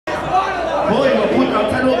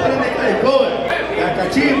saludos para la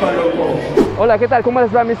cachimba, loco. Hola, ¿qué tal? ¿Cómo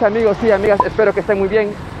les va, mis amigos y amigas? Espero que estén muy bien.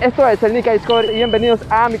 Esto es el Nica Discovery y bienvenidos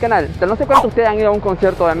a mi canal. No sé cuántos de ustedes han ido a un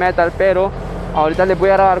concierto de metal, pero ahorita les voy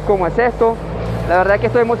a grabar cómo es esto. La verdad que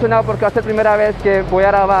estoy emocionado porque va a ser la primera vez que voy a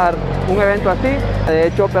grabar un evento así. De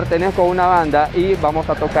hecho, pertenezco a una banda y vamos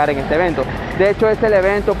a tocar en este evento. De hecho, es el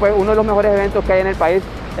evento, pues, uno de los mejores eventos que hay en el país,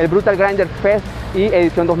 el Brutal Grinder Fest y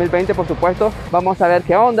edición 2020, por supuesto. Vamos a ver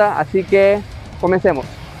qué onda, así que comencemos.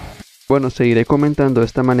 Bueno, seguiré comentando de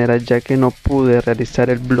esta manera ya que no pude realizar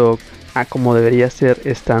el vlog a como debería ser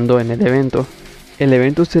estando en el evento. El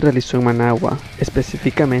evento se realizó en Managua,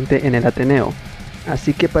 específicamente en el Ateneo.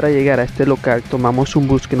 Así que para llegar a este local tomamos un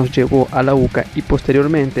bus que nos llevó a la UCA y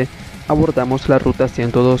posteriormente abordamos la ruta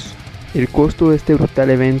 102. El costo de este brutal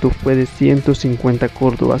evento fue de 150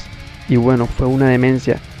 córdobas y bueno, fue una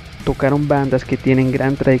demencia. Tocaron bandas que tienen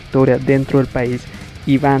gran trayectoria dentro del país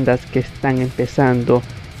y bandas que están empezando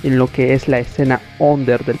en lo que es la escena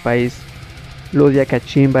under del país. Lo de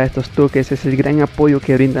acachimba de estos toques es el gran apoyo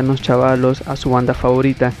que brindan los chavalos a su banda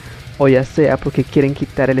favorita, o ya sea porque quieren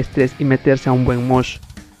quitar el estrés y meterse a un buen mosh.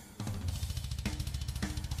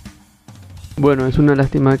 Bueno, es una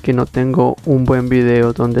lástima que no tengo un buen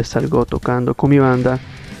video donde salgo tocando con mi banda,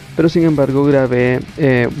 pero sin embargo grabé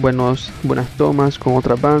buenas tomas con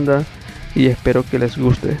otras bandas y espero que les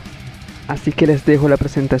guste. Así que les dejo la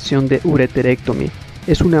presentación de Ureterectomy.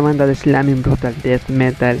 Es una banda de slamming brutal death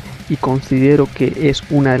metal y considero que es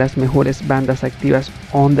una de las mejores bandas activas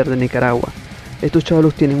under de Nicaragua. Estos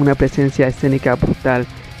chavalos tienen una presencia escénica brutal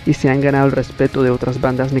y se han ganado el respeto de otras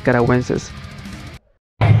bandas nicaragüenses.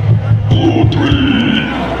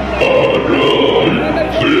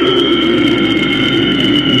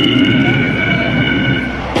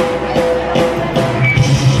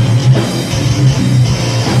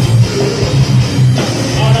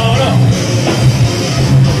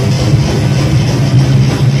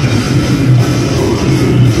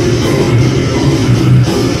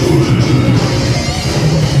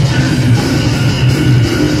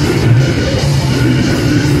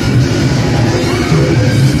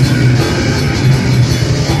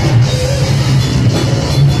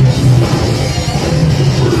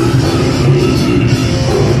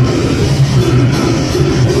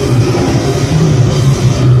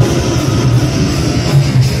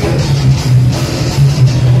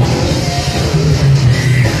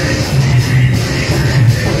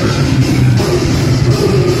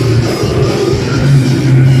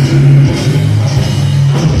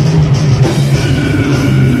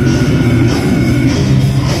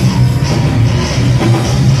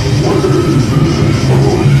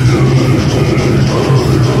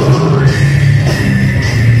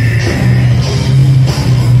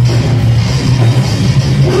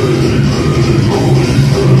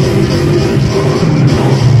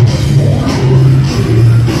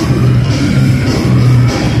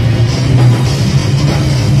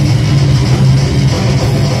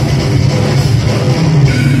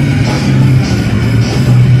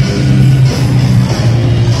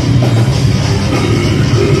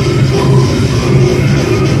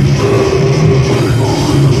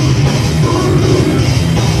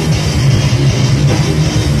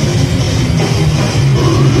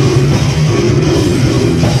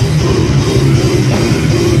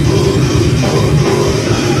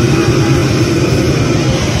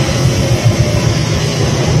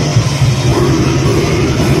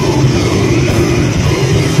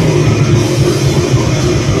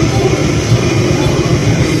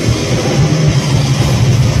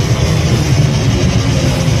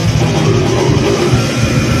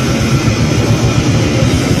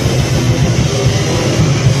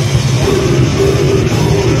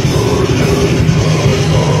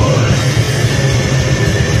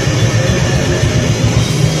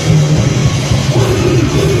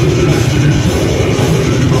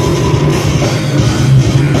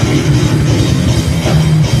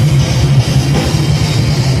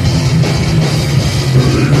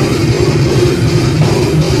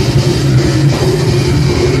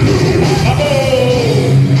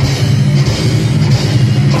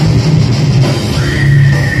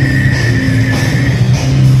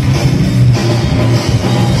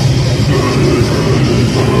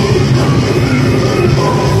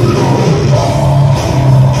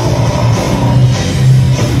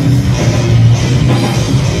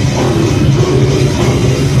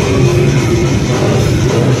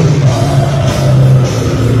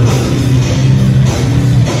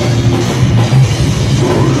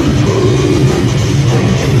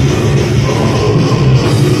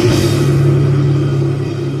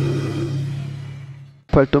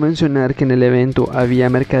 faltó mencionar que en el evento había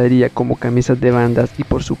mercadería como camisas de bandas y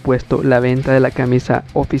por supuesto la venta de la camisa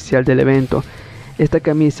oficial del evento. Esta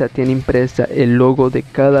camisa tiene impresa el logo de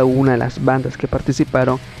cada una de las bandas que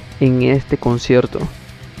participaron en este concierto.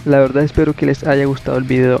 La verdad espero que les haya gustado el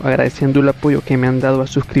video, agradeciendo el apoyo que me han dado a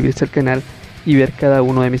suscribirse al canal y ver cada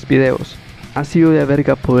uno de mis videos. Ha sido de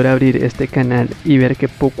verga poder abrir este canal y ver que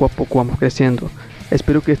poco a poco vamos creciendo.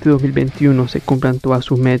 Espero que este 2021 se cumplan todas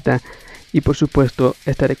sus metas y por supuesto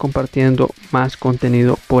estaré compartiendo más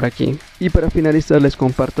contenido por aquí. Y para finalizar les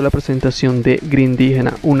comparto la presentación de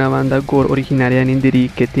Grindígena, una banda gore originaria de Nindirí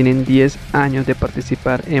que tienen 10 años de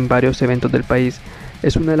participar en varios eventos del país.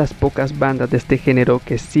 Es una de las pocas bandas de este género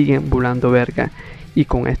que siguen volando verga. Y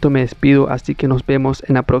con esto me despido, así que nos vemos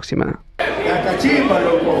en la próxima.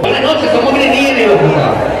 Buenas noches, somos Grindígena, loco.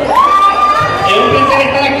 Es un placer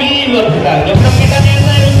estar aquí, loco. Yo creo que esta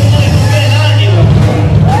mierda es un último disco del año, loco.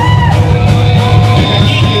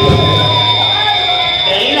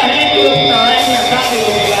 De ahí la gente, loco, estaba descansando,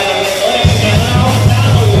 loco, a los alrededores que se han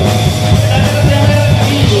aguantado, loco. Esta mierda se llama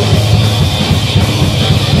el loco.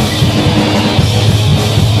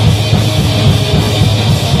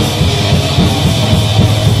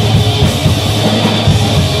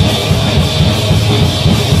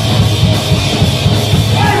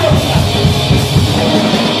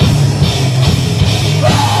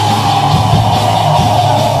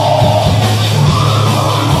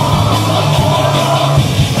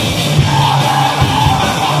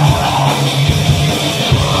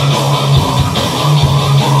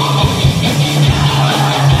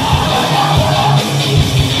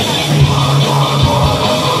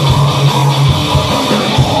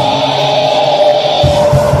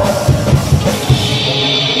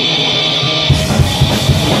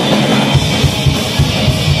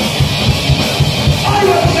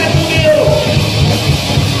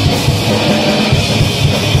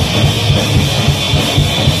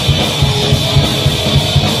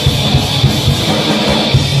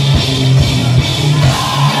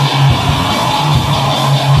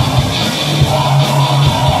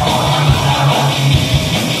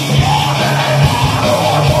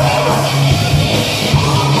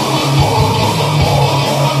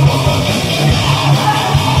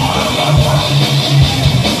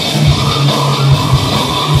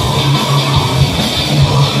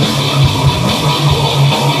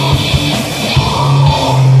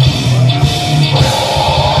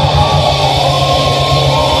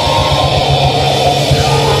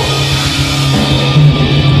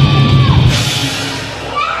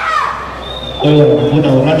 Puta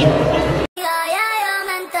borracho.